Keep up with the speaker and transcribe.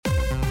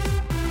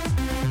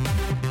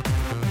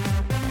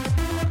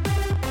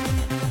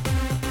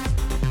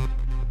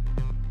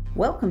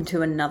Welcome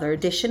to another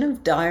edition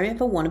of Diary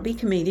of a Wannabe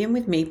Comedian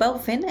with me,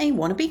 Belfin, a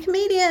wannabe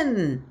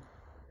comedian.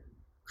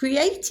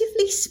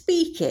 Creatively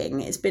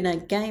speaking, it's been a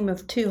game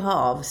of two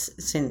halves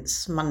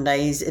since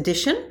Monday's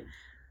edition.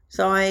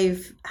 So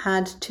I've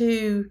had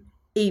two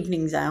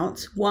evenings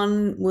out.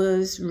 One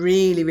was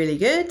really, really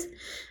good,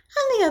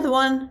 and the other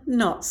one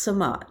not so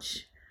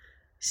much.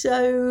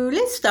 So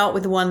let's start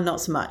with the one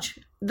not so much.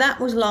 That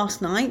was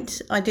last night.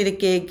 I did a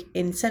gig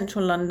in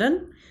central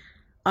London.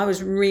 I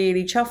was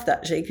really chuffed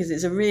actually because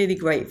it's a really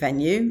great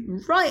venue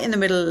right in the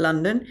middle of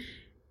London.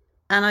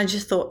 And I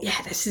just thought,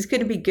 yeah, this is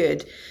going to be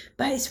good.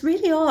 But it's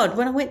really odd.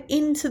 When I went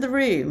into the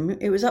room,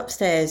 it was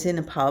upstairs in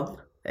a pub.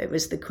 It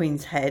was the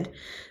Queen's Head.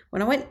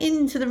 When I went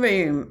into the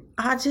room,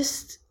 I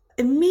just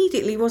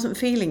immediately wasn't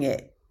feeling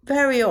it.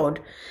 Very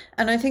odd.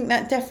 And I think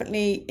that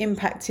definitely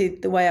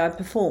impacted the way I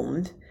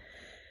performed.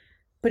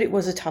 But it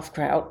was a tough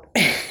crowd.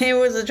 It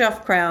was a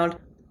tough crowd.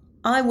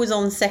 I was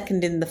on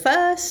second in the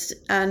first,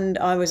 and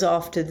I was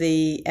after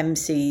the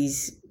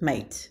MC's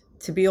mate.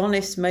 To be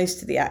honest,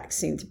 most of the acts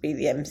seemed to be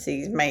the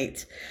MC's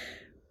mate.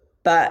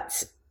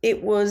 But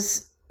it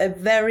was a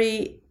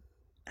very,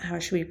 how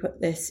should we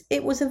put this?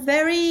 It was a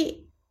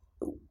very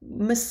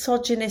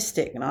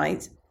misogynistic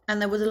night,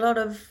 and there was a lot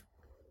of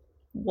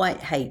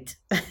white hate.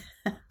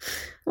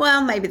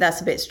 Well, maybe that's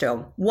a bit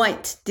strong.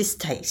 White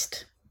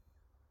distaste.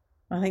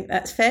 I think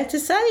that's fair to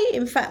say.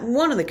 In fact,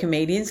 one of the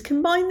comedians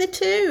combined the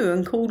two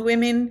and called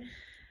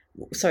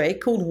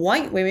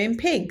white women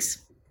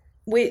pigs,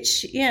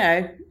 which, you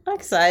know,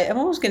 like I say, I'm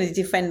always going to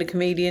defend a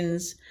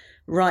comedian's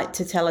right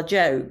to tell a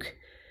joke,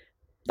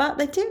 but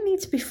they do need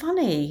to be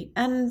funny,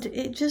 and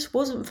it just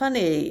wasn't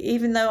funny.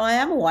 Even though I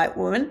am a white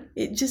woman,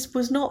 it just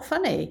was not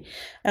funny.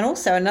 And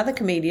also another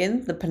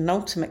comedian, the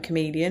penultimate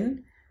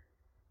comedian,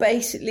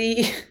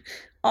 basically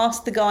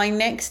asked the guy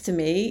next to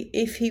me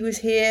if he was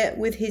here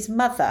with his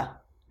mother.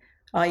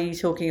 Are you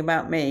talking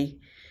about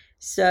me?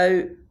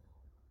 So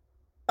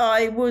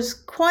I was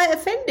quite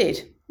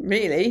offended,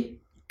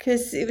 really,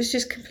 because it was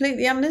just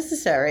completely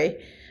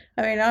unnecessary.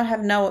 I mean, I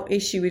have no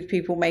issue with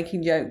people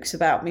making jokes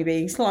about me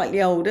being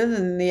slightly older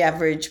than the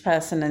average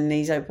person in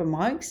these open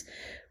mics,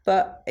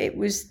 but it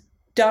was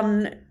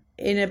done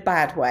in a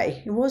bad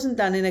way. It wasn't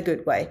done in a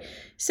good way.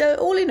 So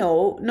all in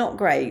all, not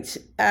great.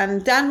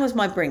 And Dan was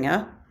my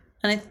bringer,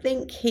 and I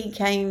think he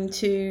came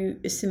to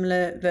a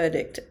similar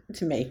verdict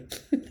to me.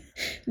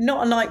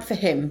 Not a night for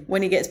him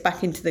when he gets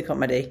back into the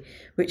comedy,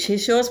 which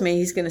assures me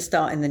he's going to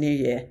start in the new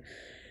year.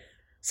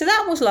 So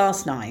that was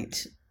last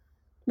night.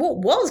 What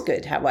was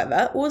good,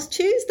 however, was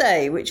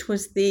Tuesday, which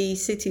was the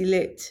City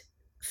Lit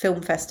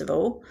Film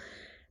Festival.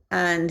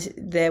 And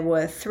there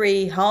were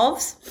three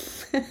halves,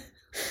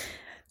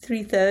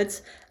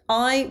 3/3.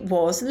 I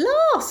was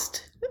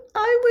last.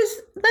 I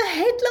was the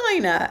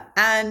headliner,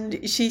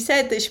 and she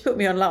said that she put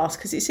me on last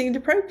because it seemed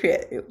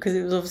appropriate, because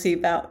it was obviously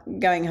about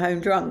going home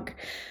drunk.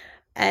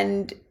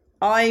 And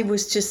I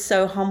was just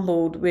so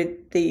humbled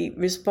with the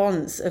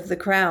response of the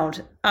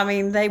crowd. I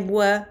mean, they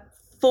were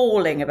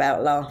falling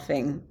about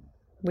laughing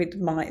with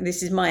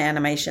this is my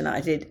animation that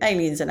I did,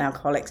 Aliens and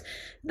Alcoholics.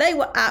 They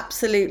were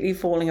absolutely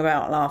falling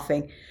about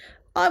laughing.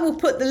 I will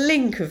put the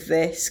link of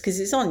this, because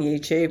it's on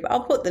YouTube.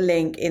 I'll put the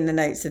link in the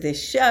notes of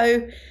this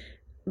show.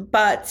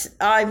 But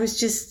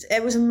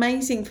it was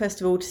amazing, first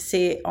of all, to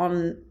see it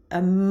on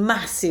a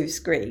massive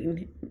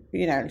screen,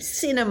 you know,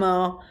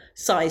 cinema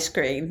size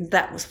screen.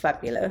 That was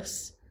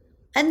fabulous.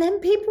 And then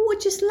people were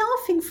just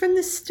laughing from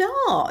the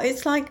start.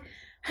 It's like,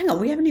 hang on,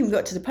 we haven't even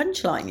got to the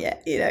punchline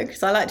yet, you know,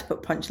 because I like to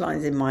put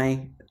punchlines in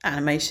my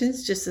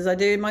animations just as I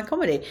do in my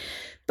comedy.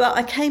 But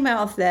I came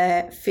out of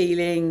there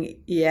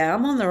feeling, yeah,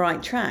 I'm on the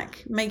right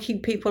track.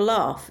 Making people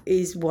laugh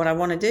is what I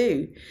want to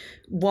do,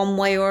 one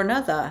way or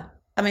another.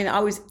 I mean, I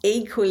was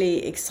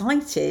equally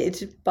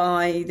excited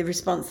by the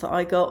response that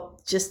I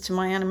got just to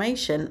my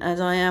animation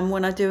as I am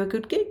when I do a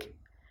good gig.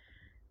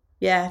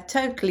 Yeah,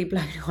 totally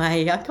blown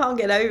away. I can't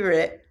get over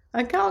it.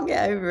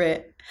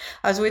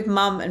 I was with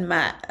Mum and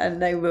Matt,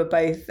 and they were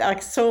both, I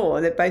saw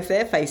that both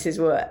their faces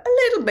were a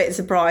little bit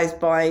surprised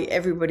by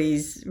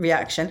everybody's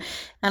reaction.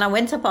 And I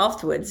went up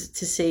afterwards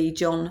to see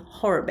John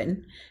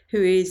Horrobin,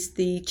 who is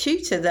the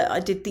tutor that I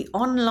did the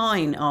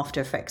online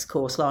After Effects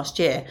course last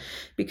year,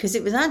 because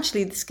it was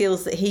actually the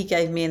skills that he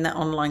gave me in that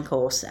online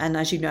course. And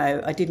as you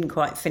know, I didn't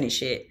quite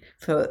finish it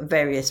for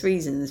various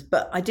reasons,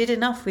 but I did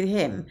enough with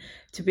him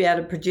to be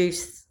able to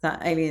produce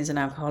that Aliens and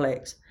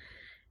Alcoholics.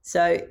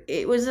 So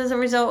it was as a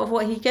result of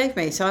what he gave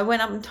me. So I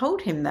went up and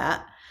told him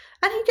that,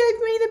 and he gave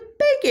me the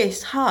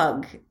biggest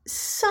hug.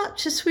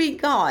 Such a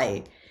sweet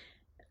guy.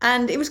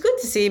 And it was good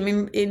to see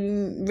him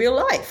in real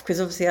life, because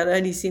obviously I'd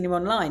only seen him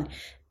online.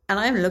 And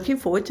I'm looking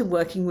forward to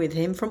working with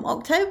him from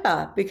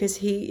October, because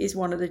he is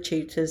one of the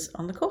tutors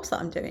on the course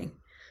that I'm doing.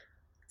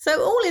 So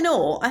all in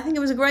all, I think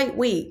it was a great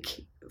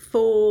week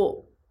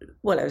for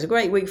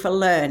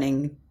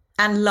learning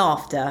and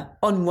laughter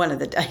on one of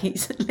the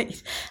days at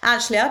least.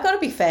 Actually, I've got to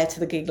be fair to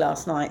the gig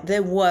last night.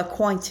 There were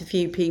quite a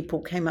few people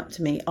came up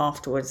to me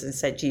afterwards and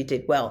said, you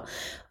did well.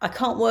 I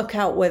can't work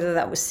out whether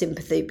that was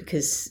sympathy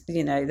because,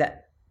 you know,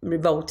 that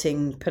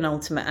revolting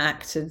penultimate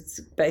act had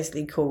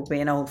basically called me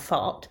an old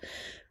fart.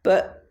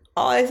 But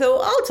I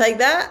thought, I'll take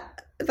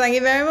that. Thank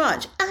you very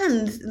much.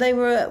 And they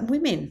were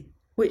women,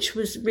 which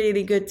was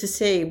really good to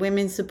see.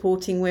 Women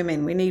supporting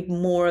women. We need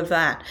more of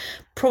that.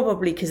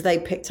 Probably because they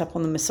picked up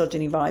on the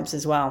misogyny vibes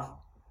as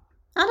well.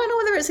 I don't know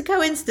whether it's a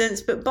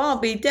coincidence, but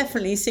Barbie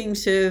definitely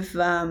seems to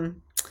have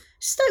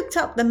stoked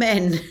up the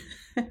men.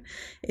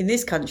 In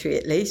this country,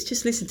 at least.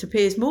 Just listen to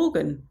Piers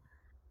Morgan.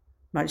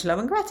 Much love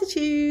and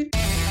gratitude.